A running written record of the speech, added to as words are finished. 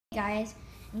Guys,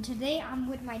 and today I'm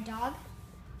with my dog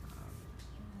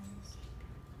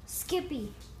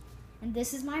Skippy, and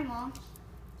this is my mom.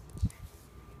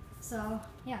 So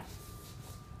yeah.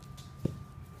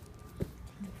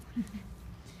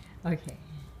 Okay.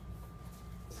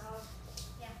 So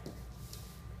yeah.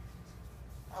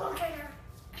 Look at her.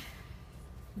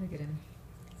 Look at him.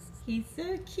 He's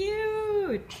so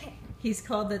cute. He's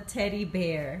called the teddy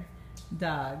bear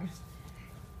dog.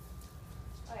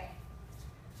 Okay.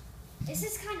 This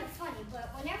is kind of funny,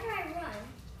 but whenever I run,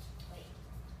 wait,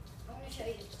 I'm gonna show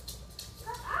you.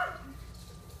 Ah!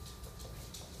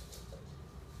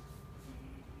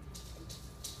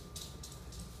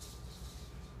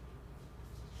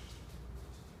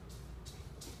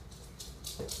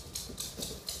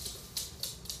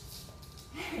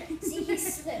 See, he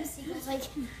slips. He goes like.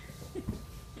 So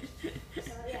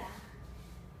yeah.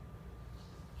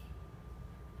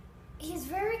 He's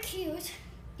very cute.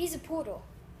 He's a poodle.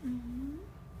 Mm-hmm.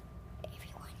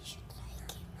 Everyone should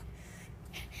like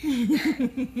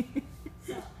him.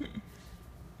 So,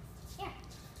 yeah.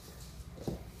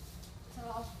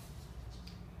 So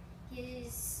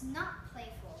he's not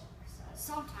playful. So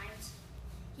sometimes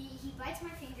he bites my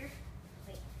finger.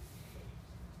 Wait.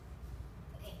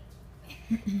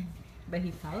 Okay. But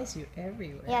he follows you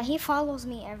everywhere. Yeah, he follows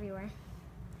me everywhere.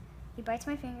 He bites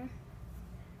my finger.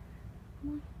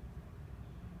 Come on.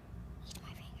 Eat my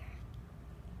finger.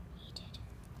 Eat it.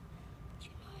 You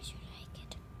know I should like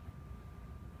it.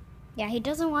 Yeah, he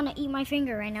doesn't want to eat my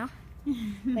finger right now.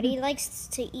 But he likes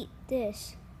to eat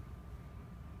this.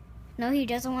 No, he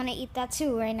doesn't want to eat that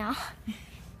too right now.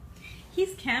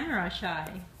 He's camera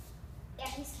shy. Yeah,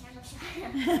 he's camera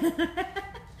shy.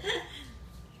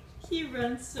 He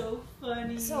runs so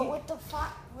funny. So with the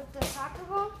soccer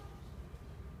ball,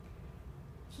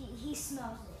 he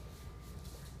smells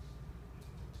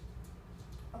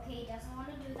it. Okay, he doesn't want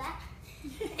to do that.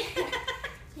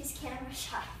 He's camera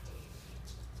shy.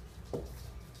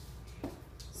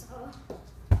 So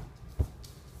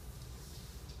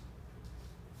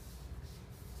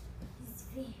he's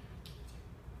very cute.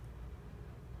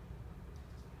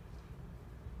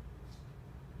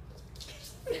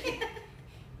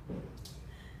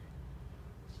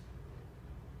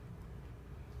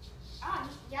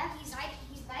 Yeah,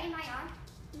 he's biting my arm.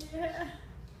 Yeah.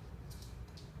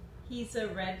 He's a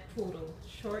red poodle,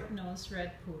 short-nosed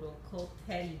red poodle called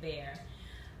teddy bear.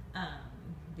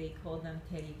 They call them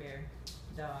teddy bear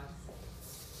dogs.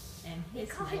 And his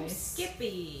name is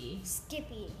Skippy.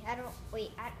 Skippy.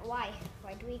 Why?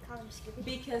 Why do we call him Skippy?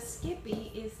 Because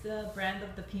Skippy is the brand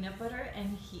of the peanut butter,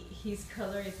 and his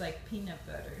color is like peanut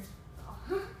butter.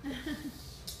 Oh.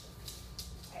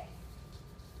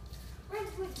 Run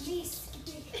with me,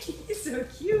 Skippy. He's so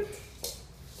cute.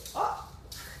 Oh!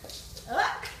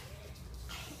 Ah!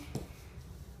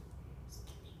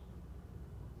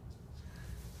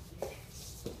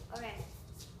 Okay.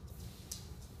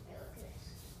 Hey, look at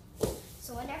this. So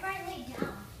whenever I lay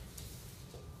down,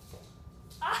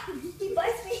 he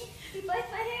bites me. He bites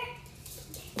my hair.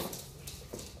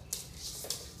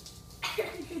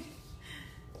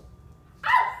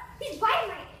 He's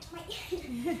biting my.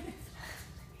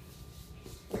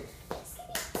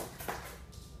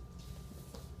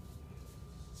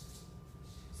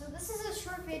 So this is a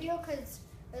short video because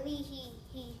really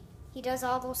he does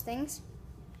all those things.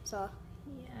 So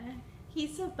Yeah,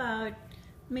 he's about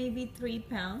maybe 3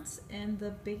 pounds, and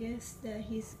the biggest that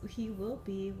he will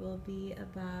be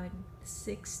about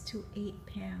 6 to 8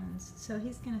 pounds. So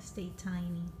he's gonna stay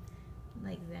tiny,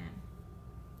 like that.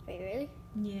 wait, really?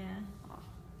 Yeah. Oh,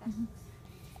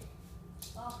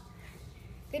 well,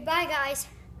 goodbye, guys.